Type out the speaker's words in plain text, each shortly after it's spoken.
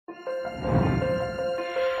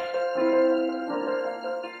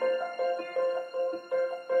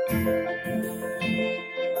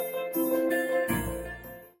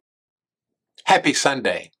Happy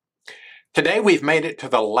Sunday. Today we've made it to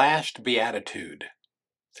the last beatitude.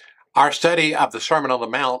 Our study of the Sermon on the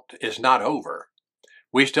Mount is not over.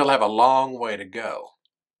 We still have a long way to go.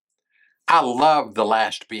 I love the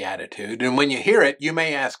last beatitude, and when you hear it, you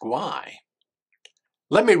may ask why.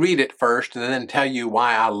 Let me read it first and then tell you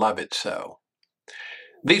why I love it so.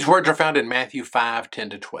 These words are found in Matthew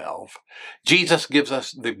 5:10-12. Jesus gives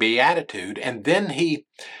us the beatitude, and then he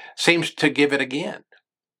seems to give it again.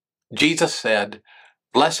 Jesus said,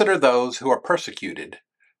 "Blessed are those who are persecuted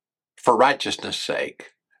for righteousness'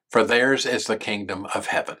 sake, for theirs is the kingdom of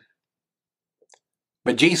heaven."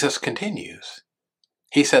 But Jesus continues.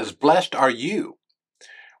 He says, "Blessed are you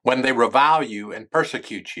when they revile you and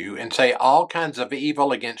persecute you and say all kinds of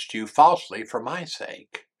evil against you falsely for my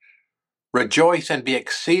sake. Rejoice and be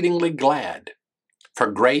exceedingly glad, for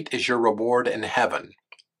great is your reward in heaven.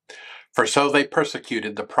 For so they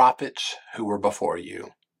persecuted the prophets who were before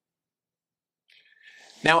you."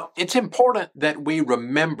 Now, it's important that we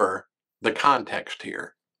remember the context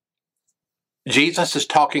here. Jesus is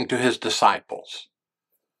talking to his disciples.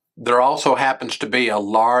 There also happens to be a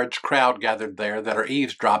large crowd gathered there that are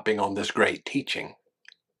eavesdropping on this great teaching.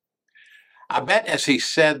 I bet as he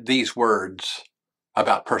said these words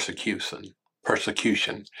about persecution,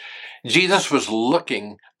 Jesus was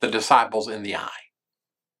looking the disciples in the eye.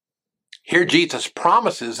 Here Jesus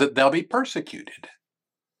promises that they'll be persecuted.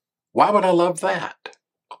 Why would I love that?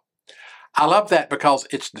 I love that because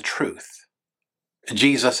it's the truth.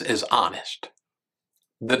 Jesus is honest.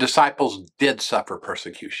 The disciples did suffer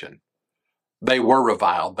persecution. They were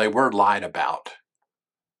reviled. They were lied about.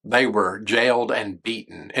 They were jailed and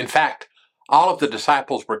beaten. In fact, all of the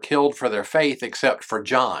disciples were killed for their faith except for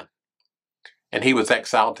John, and he was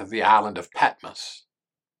exiled to the island of Patmos.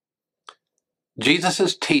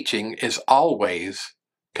 Jesus' teaching is always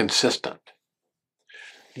consistent.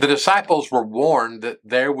 The disciples were warned that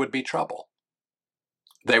there would be trouble.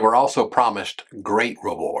 They were also promised great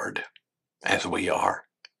reward, as we are.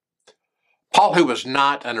 Paul, who was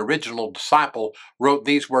not an original disciple, wrote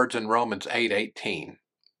these words in Romans 8:18.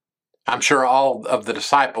 I'm sure all of the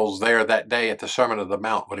disciples there that day at the Sermon on the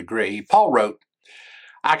Mount would agree. Paul wrote,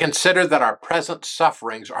 "I consider that our present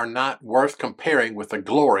sufferings are not worth comparing with the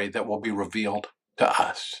glory that will be revealed to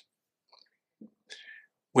us."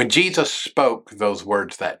 When Jesus spoke those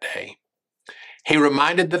words that day, he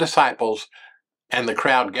reminded the disciples and the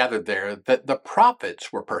crowd gathered there that the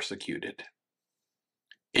prophets were persecuted.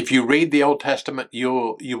 If you read the Old Testament,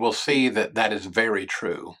 you will see that that is very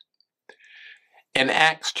true. In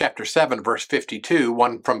Acts chapter 7, verse 52,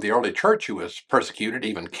 one from the early church who was persecuted,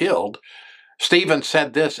 even killed, Stephen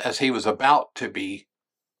said this as he was about to be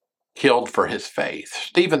killed for his faith.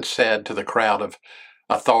 Stephen said to the crowd of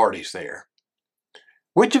authorities there,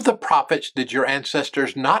 "Which of the prophets did your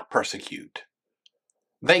ancestors not persecute?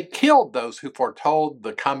 They killed those who foretold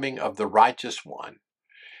the coming of the righteous one,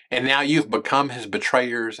 and now you've become his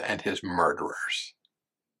betrayers and his murderers."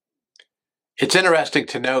 It's interesting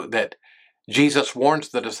to note that Jesus warns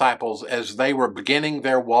the disciples as they were beginning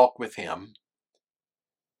their walk with him,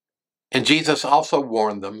 and Jesus also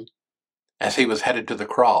warned them as he was headed to the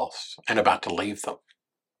cross and about to leave them.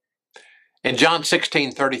 In John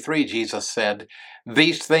 16:33, Jesus said,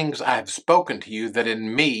 "These things I have spoken to you, that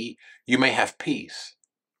in me you may have peace.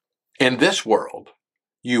 In this world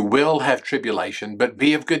you will have tribulation, but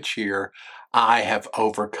be of good cheer. I have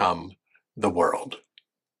overcome the world."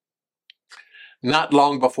 Not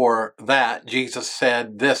long before that, Jesus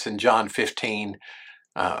said this in John 15,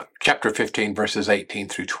 chapter 15, verses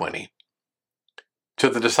 18-20. To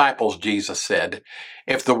the disciples, Jesus said,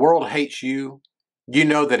 "If the world hates you, you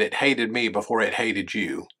know that it hated me before it hated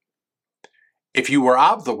you. If you were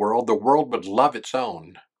of the world would love its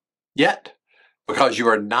own. Yet, because you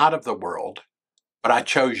are not of the world, but I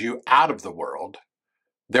chose you out of the world,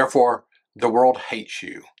 therefore the world hates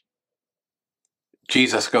you."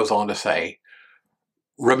 Jesus goes on to say,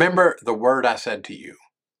 "Remember the word I said to you.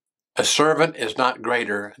 A servant is not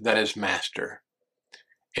greater than his master.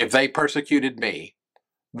 If they persecuted me,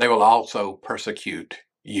 they will also persecute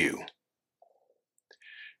you."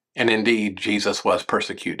 And indeed, Jesus was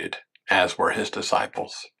persecuted, as were his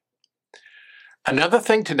disciples. Another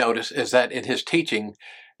thing to notice is that in his teaching,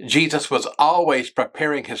 Jesus was always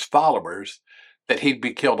preparing his followers that he'd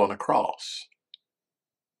be killed on a cross.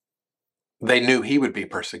 They knew he would be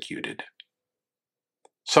persecuted.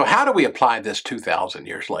 So how do we apply this 2,000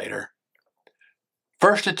 years later?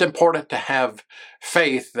 First, it's important to have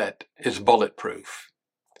faith that is bulletproof.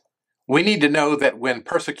 We need to know that when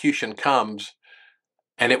persecution comes,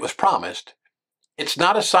 and it was promised, it's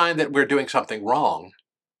not a sign that we're doing something wrong.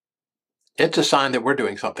 It's a sign that we're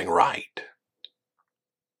doing something right.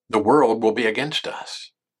 the world will be against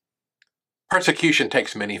us. Persecution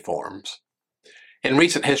takes many forms. In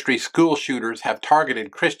recent history, school shooters have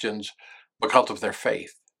targeted Christians because of their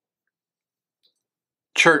faith.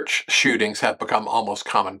 Church shootings have become almost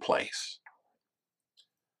commonplace.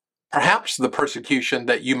 Perhaps the persecution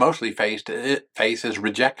that you mostly face is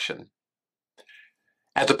rejection.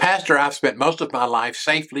 As a pastor, I've spent most of my life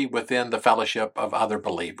safely within the fellowship of other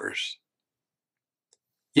believers.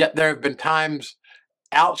 Yet there have been times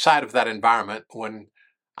outside of that environment when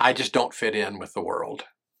I just don't fit in with the world.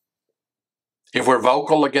 If we're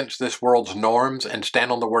vocal against this world's norms and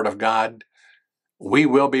stand on the Word of God, we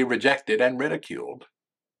will be rejected and ridiculed.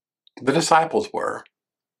 The disciples were.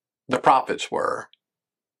 The prophets were.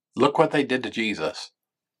 Look what they did to Jesus.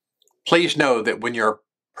 Please know that when you're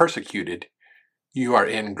persecuted, you are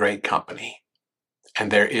in great company,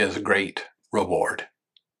 and there is great reward.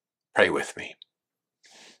 Pray with me.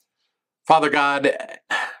 Father God,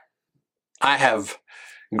 I have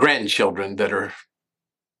grandchildren that are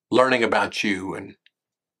learning about you and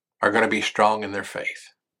are going to be strong in their faith.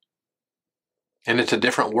 And it's a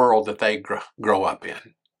different world that they grow up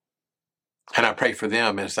in. And I pray for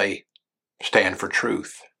them as they stand for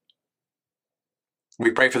truth.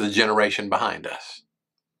 We pray for the generation behind us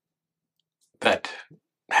that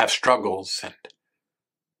have struggles, and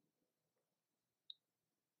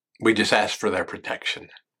we just ask for their protection.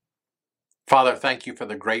 Father, thank you for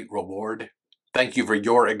the great reward. Thank you for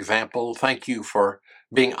your example. Thank you for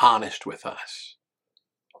being honest with us.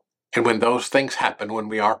 And when those things happen, when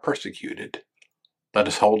we are persecuted, let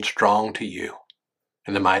us hold strong to you.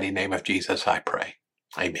 In the mighty name of Jesus, I pray.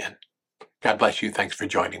 Amen. God bless you. Thanks for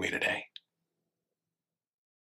joining me today.